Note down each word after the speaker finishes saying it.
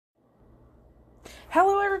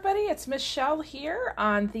Hello, everybody. It's Michelle here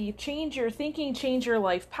on the Change Your Thinking, Change Your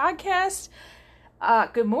Life podcast.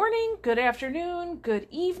 Good morning, good afternoon, good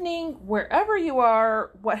evening, wherever you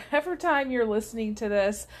are, whatever time you're listening to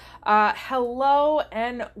this. Hello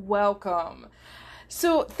and welcome.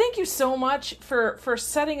 So thank you so much for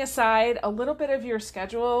setting aside a little bit of your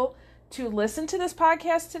schedule to listen to this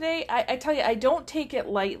podcast today. I tell you, I don't take it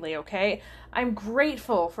lightly, okay? I'm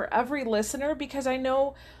grateful for every listener because I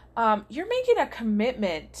know you're making a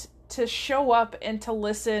commitment to show up and to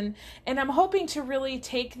listen, and I'm hoping to really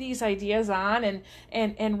take these ideas on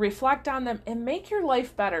and reflect on them and make your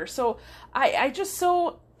life better. So I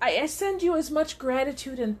send you as much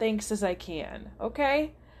gratitude and thanks as I can,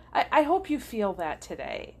 okay? I hope you feel that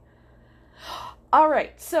today. All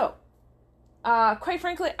right, so quite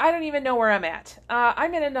frankly, I don't even know where I'm at.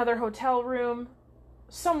 I'm in another hotel room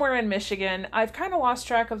somewhere in Michigan. I've kind of lost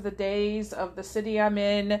track of the days of the city I'm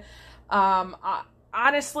in.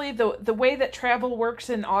 Honestly, the way that travel works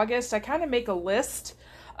in August, I kind of make a list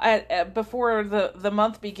before the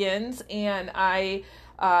month begins, and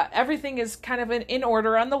everything is kind of in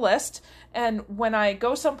order on the list. And when I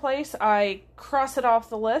go someplace, I cross it off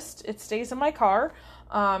the list. It stays in my car.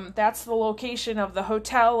 That's the location of the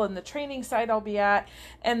hotel and the training site I'll be at.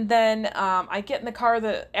 And then I get in the car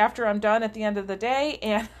after I'm done at the end of the day,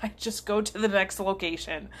 and I just go to the next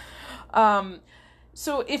location.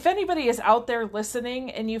 So if anybody is out there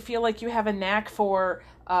listening and you feel like you have a knack for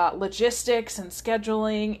logistics and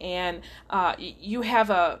scheduling, and you have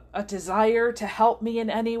a desire to help me in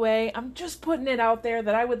any way, I'm just putting it out there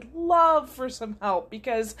that I would love for some help,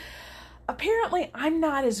 because apparently I'm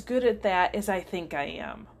not as good at that as I think I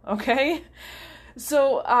am, okay?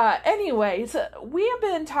 So anyways, we have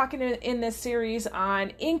been talking in this series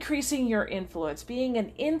on increasing your influence, being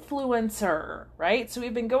an influencer, right? So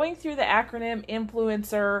we've been going through the acronym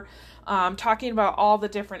influencer, talking about all the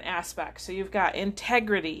different aspects. So you've got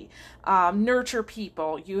integrity, nurture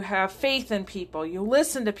people, you have faith in people, you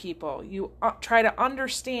listen to people, you try to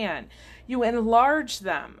understand, you enlarge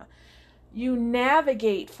them, you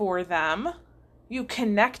navigate for them, you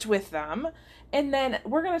connect with them, and then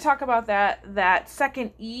we're going to talk about that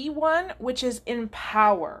second E one, which is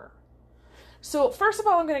empower. So first of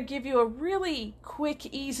all, I'm going to give you a really quick,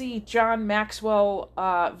 easy John Maxwell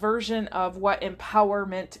version of what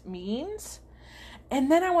empowerment means. And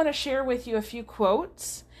then I want to share with you a few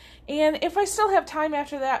quotes. And if I still have time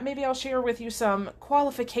after that, maybe I'll share with you some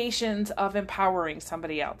qualifications of empowering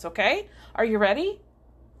somebody else, okay? Are you ready?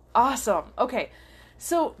 Awesome. Okay.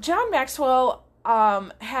 So John Maxwell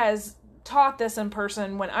has taught this in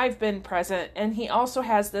person when I've been present, and he also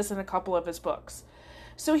has this in a couple of his books.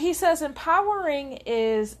 So he says empowering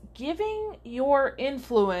is giving your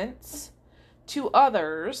influence to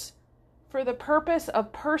others for the purpose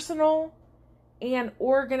of personal and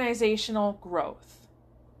organizational growth.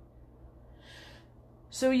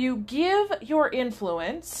 So you give your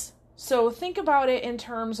influence. So think about it in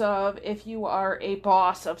terms of if you are a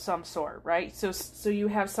boss of some sort, right? So you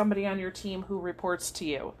have somebody on your team who reports to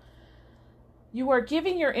you. You are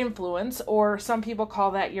giving your influence, or some people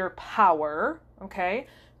call that your power, okay,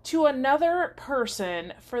 to another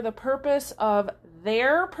person for the purpose of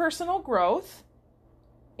their personal growth,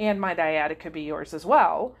 and might I add, it could be yours as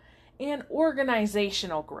well, and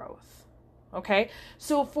organizational growth. Okay,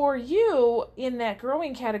 so for you in that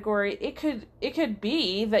growing category, it could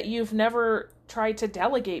be that you've never tried to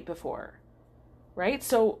delegate before, right?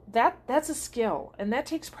 So that's a skill, and that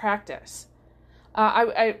takes practice.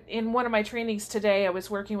 I in one of my trainings today, I was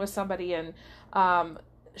working with somebody, and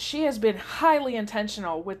she has been highly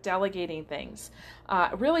intentional with delegating things,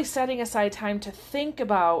 really setting aside time to think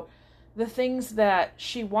about the things that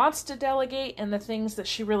she wants to delegate and the things that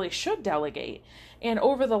she really should delegate. And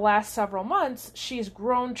over the last several months, she's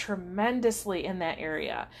grown tremendously in that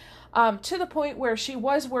area, to the point where she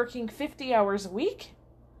was working 50 hours a week,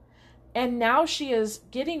 and now she is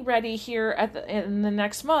getting ready here in the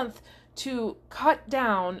next month to cut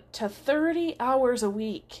down to 30 hours a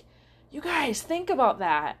week. You guys, think about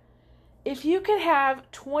that. If you could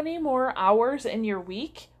have 20 more hours in your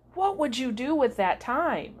week, what would you do with that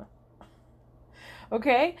time?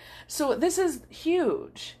 Okay, so this is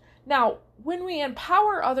huge. Now, when we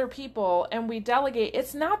empower other people and we delegate,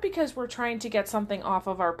 it's not because we're trying to get something off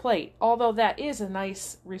of our plate, although that is a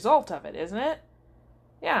nice result of it, isn't it?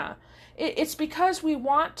 Yeah, it's because we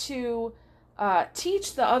want to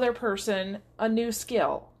teach the other person a new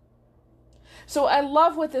skill. So I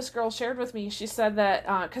love what this girl shared with me. She said that,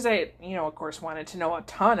 because I, of course, wanted to know a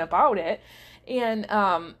ton about it. And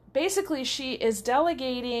basically she is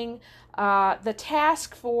delegating the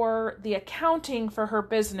task for the accounting for her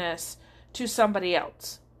business to somebody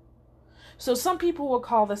else. So some people will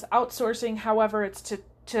call this outsourcing. However, it's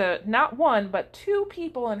to not one, but two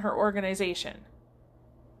people in her organization.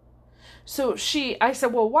 So I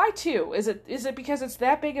said, well, why two? Is it because it's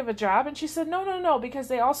that big of a job? And she said, no, because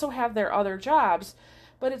they also have their other jobs.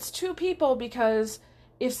 But it's two people because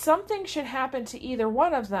if something should happen to either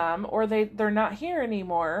one of them, or they're not here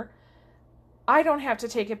anymore, I don't have to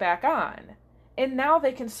take it back on. And now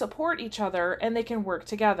they can support each other and they can work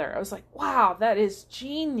together. I was like, wow, that is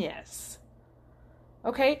genius.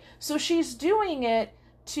 Okay, so she's doing it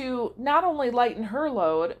to not only lighten her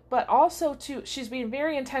load, but also she's being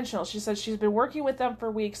very intentional. She says she's been working with them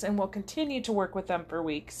for weeks and will continue to work with them for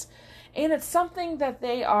weeks. And it's something that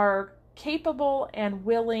they are capable and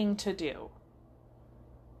willing to do.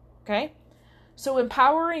 Okay? So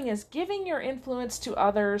empowering is giving your influence to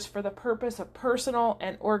others for the purpose of personal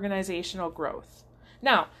and organizational growth.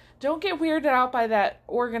 Now, don't get weirded out by that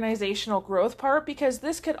organizational growth part, because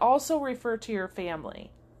this could also refer to your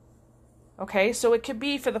family. Okay, so it could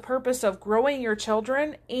be for the purpose of growing your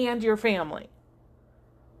children and your family.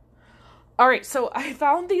 All right, so I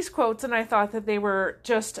found these quotes and I thought that they were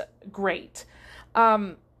just great.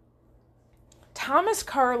 Thomas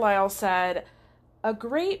Carlyle said, "A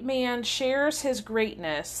great man shares his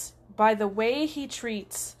greatness by the way he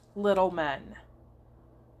treats little men."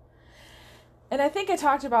 And I think I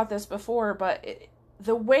talked about this before, but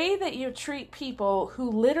the way that you treat people who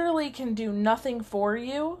literally can do nothing for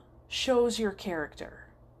you shows your character.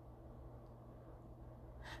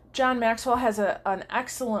 John Maxwell has an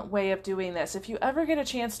excellent way of doing this. If you ever get a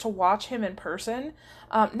chance to watch him in person,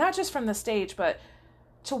 not just from the stage, but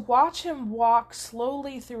to watch him walk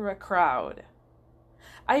slowly through a crowd.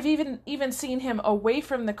 I've even seen him away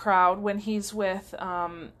from the crowd when he's with,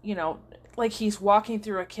 like he's walking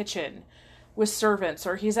through a kitchen with servants,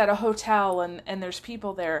 or he's at a hotel and there's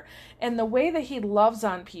people there. And the way that he loves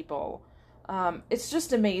on people, it's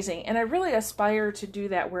just amazing. And I really aspire to do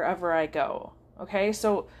that wherever I go. Okay,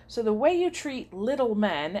 so the way you treat little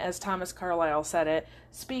men, as Thomas Carlyle said it,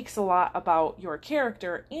 speaks a lot about your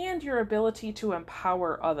character and your ability to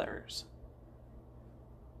empower others.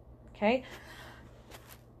 Okay?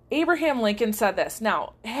 Abraham Lincoln said this.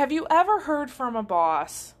 Now, have you ever heard from a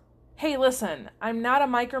boss, "Hey, listen, I'm not a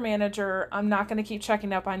micromanager. I'm not going to keep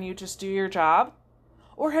checking up on you. Just do your job"?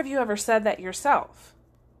 Or have you ever said that yourself?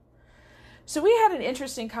 So we had an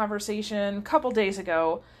interesting conversation a couple days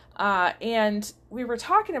ago, and we were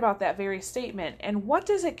talking about that very statement and what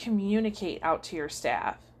does it communicate out to your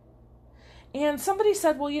staff? And somebody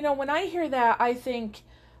said, well, when I hear that, I think,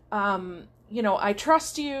 I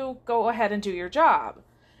trust you, go ahead and do your job.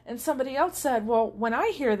 And somebody else said, well, when I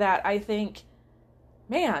hear that, I think,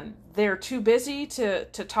 man, they're too busy to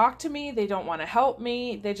talk to me. They don't want to help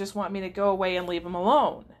me. They just want me to go away and leave them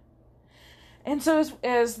alone. And so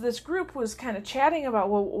as this group was kind of chatting about,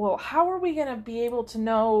 well, how are we going to be able to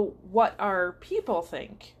know what our people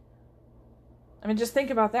think? I mean, just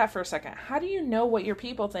think about that for a second. How do you know what your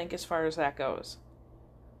people think as far as that goes?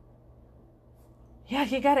 Yeah,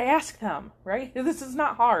 you got to ask them, right? This is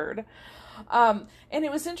not hard. And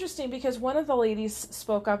it was interesting because one of the ladies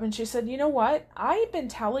spoke up and she said, you know what? I've been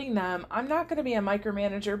telling them I'm not going to be a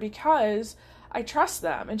micromanager because I trust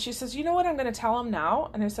them. And she says, you know what I'm going to tell them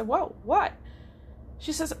now? And I said, well, what?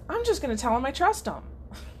 She says, I'm just going to tell them I trust them.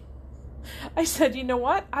 I said, you know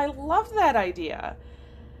what? I love that idea.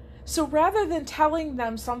 So rather than telling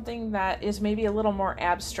them something that is maybe a little more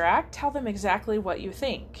abstract, tell them exactly what you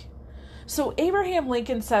think. So Abraham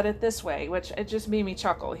Lincoln said it this way, which it just made me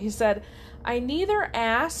chuckle. He said, I neither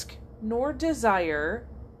ask nor desire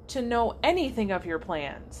to know anything of your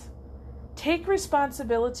plans. Take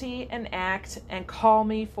responsibility and act and call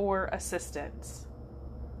me for assistance.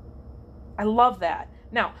 I love that.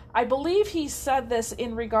 Now, I believe he said this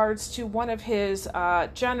in regards to one of his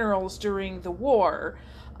generals during the war.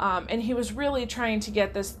 And he was really trying to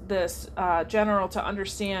get this general to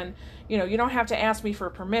understand, you don't have to ask me for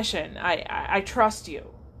permission. I trust you,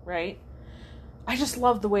 right? I just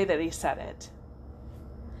love the way that he said it.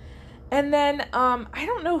 And then, I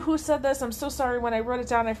don't know who said this. I'm so sorry. When I wrote it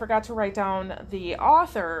down, I forgot to write down the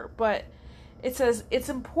author. But it says, it's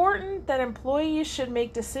important that employees should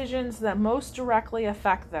make decisions that most directly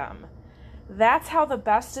affect them. That's how the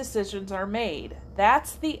best decisions are made.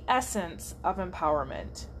 That's the essence of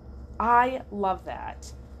empowerment. I love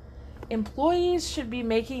that. Employees should be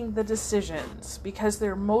making the decisions because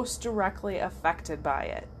they're most directly affected by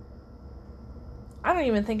it. I don't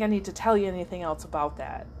even think I need to tell you anything else about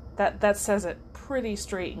that. That says it pretty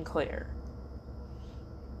straight and clear.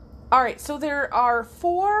 All right, so there are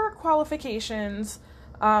 4 qualifications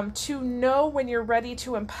to know when you're ready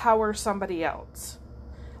to empower somebody else.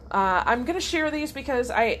 I'm going to share these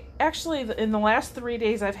because I actually, in the last 3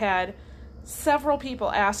 days, I've had several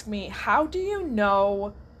people ask me, how do you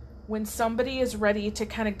know when somebody is ready to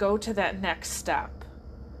kind of go to that next step?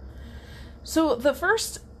 So the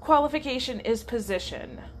first qualification is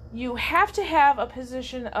position. You have to have a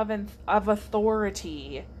position of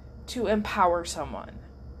authority to empower someone.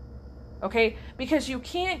 Okay? Because you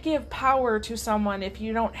can't give power to someone if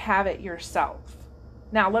you don't have it yourself.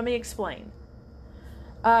 Now, let me explain.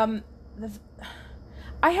 I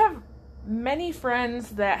have many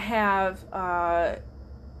friends that have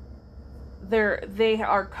they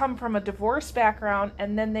are come from a divorce background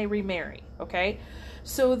and then they remarry. Okay,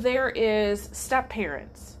 so there is step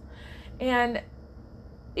parents, and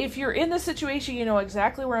if you're in this situation, you know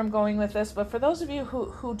exactly where I'm going with this. But for those of you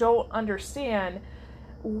who don't understand,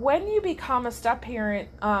 when you become a step parent,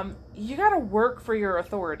 you got to work for your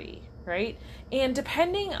authority. Right? And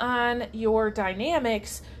depending on your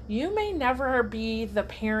dynamics, you may never be the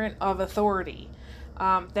parent of authority.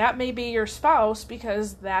 That may be your spouse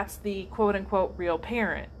because that's the quote unquote real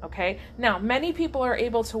parent. Okay. Now, many people are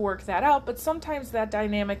able to work that out, but sometimes that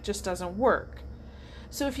dynamic just doesn't work.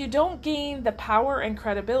 So if you don't gain the power and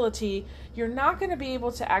credibility, you're not going to be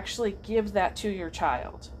able to actually give that to your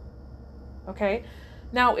child. Okay.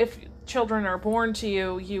 Now, if children are born to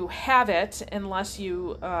you, you have it unless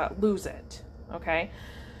you lose it, okay?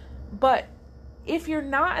 But if you're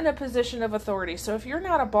not in a position of authority, so if you're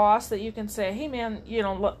not a boss that you can say, hey man,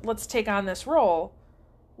 let's take on this role,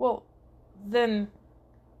 well, then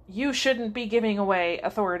you shouldn't be giving away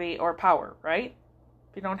authority or power, right?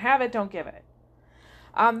 If you don't have it, don't give it.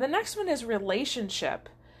 The next one is relationship.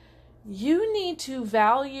 You need to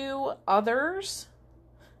value others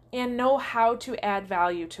and know how to add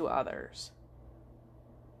value to others.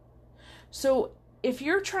 So if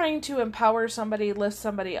you're trying to empower somebody, lift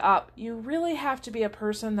somebody up, you really have to be a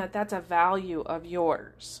person that's a value of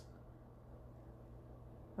yours.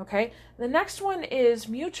 Okay? The next one is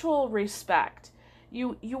mutual respect.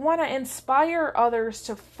 You want to inspire others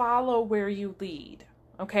to follow where you lead.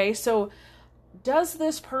 Okay? So does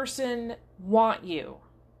this person want you?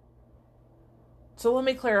 So let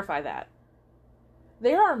me clarify that.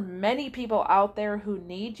 There are many people out there who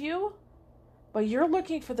need you, but you're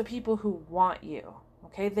looking for the people who want you,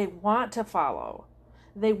 okay? They want to follow.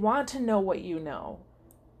 They want to know what you know,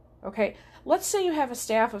 okay? Let's say you have a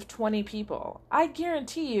staff of 20 people. I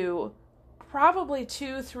guarantee you probably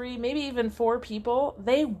 2, 3, maybe even 4 people,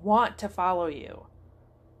 they want to follow you.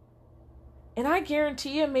 And I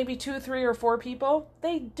guarantee you maybe 2, 3, or 4 people,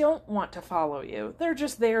 they don't want to follow you. They're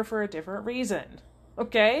just there for a different reason,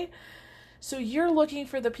 okay? So you're looking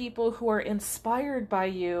for the people who are inspired by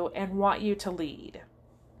you and want you to lead.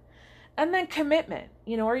 And then commitment.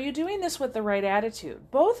 Are you doing this with the right attitude?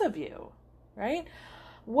 Both of you, right?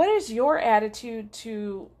 What is your attitude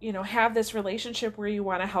to, have this relationship where you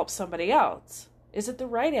want to help somebody else? Is it the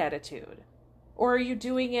right attitude? Or are you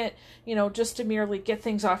doing it, just to merely get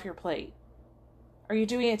things off your plate? Are you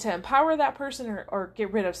doing it to empower that person or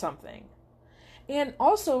get rid of something? And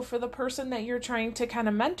also for the person that you're trying to kind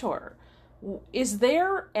of mentor, is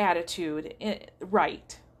their attitude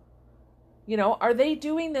right? Are they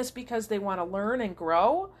doing this because they want to learn and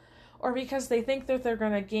grow, or because they think that they're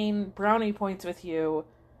going to gain brownie points with you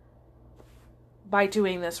by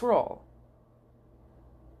doing this role?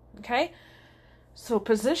 Okay? So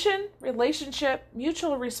position, relationship,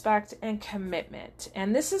 mutual respect, and commitment.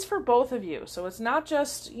 And this is for both of you. So it's not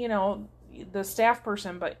just, the staff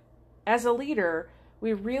person, but as a leader,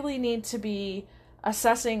 we really need to be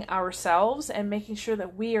assessing ourselves and making sure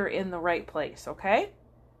that we are in the right place, okay?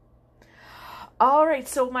 All right,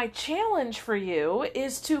 so my challenge for you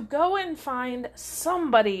is to go and find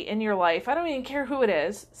somebody in your life, I don't even care who it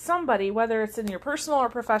is, somebody, whether it's in your personal or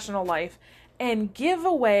professional life, and give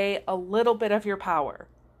away a little bit of your power.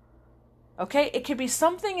 Okay? It could be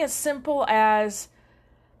something as simple as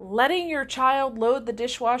letting your child load the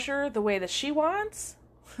dishwasher the way that she wants,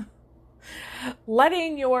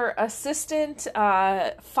 letting your assistant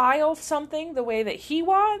file something the way that he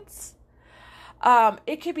wants.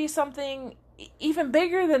 It could be something even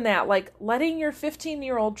bigger than that, like letting your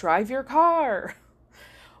 15-year-old drive your car.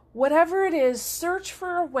 Whatever it is, search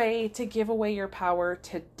for a way to give away your power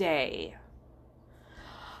today.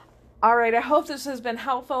 All right, I hope this has been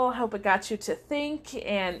helpful. I hope it got you to think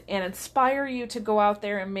and inspire you to go out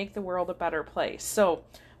there and make the world a better place. So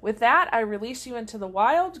with that, I release you into the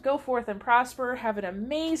wild. Go forth and prosper. Have an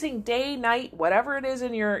amazing day, night, whatever it is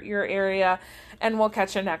in your area, and we'll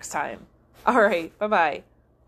catch you next time. All right, bye-bye.